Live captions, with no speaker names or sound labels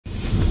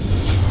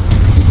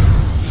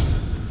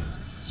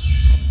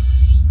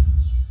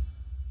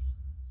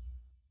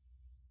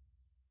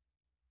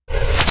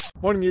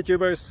Morning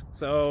YouTubers.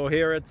 So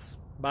here it's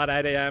about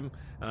 8 a.m.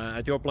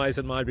 At your place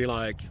it might be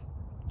like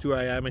 2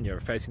 a.m. and you're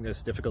facing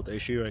this difficult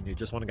issue and you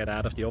just want to get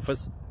out of the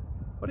office.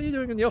 What are you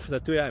doing in the office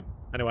at 2 a.m.?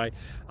 Anyway,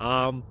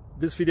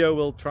 this video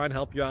will try and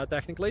help you out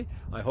technically.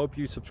 I hope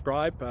you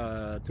subscribe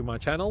to my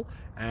channel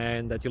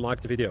and that you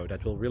like the video.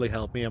 That will really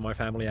help me and my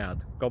family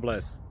out. God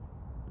bless.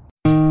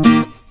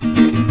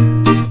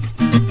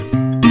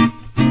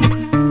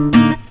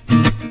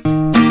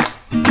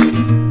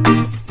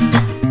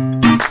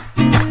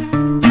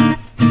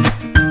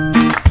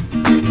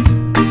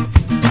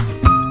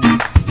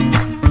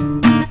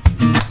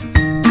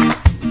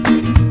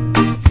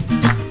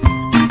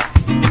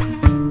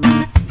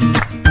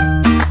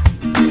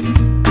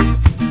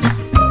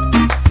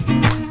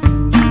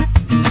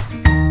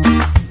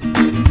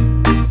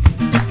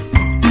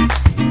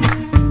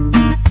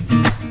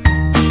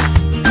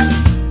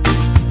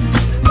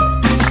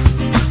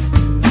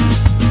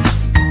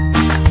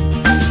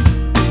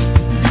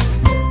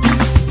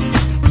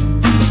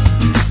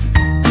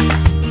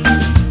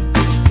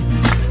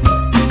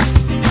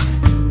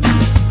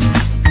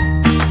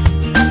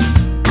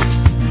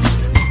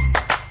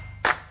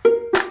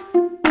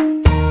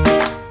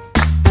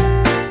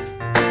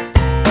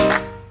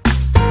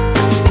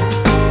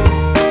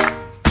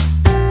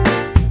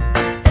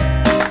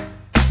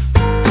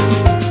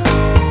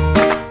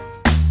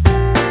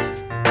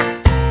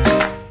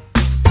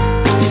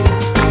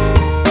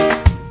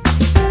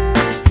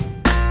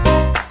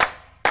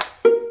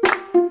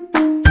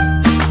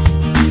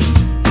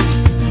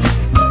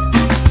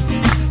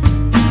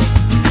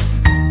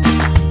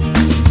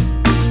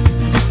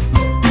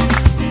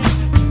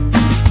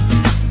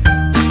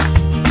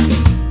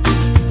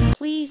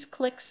 Please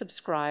click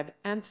subscribe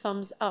and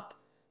thumbs up.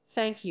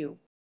 Thank you.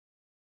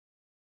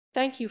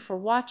 Thank you for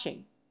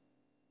watching.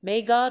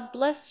 May God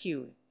bless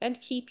you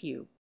and keep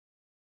you.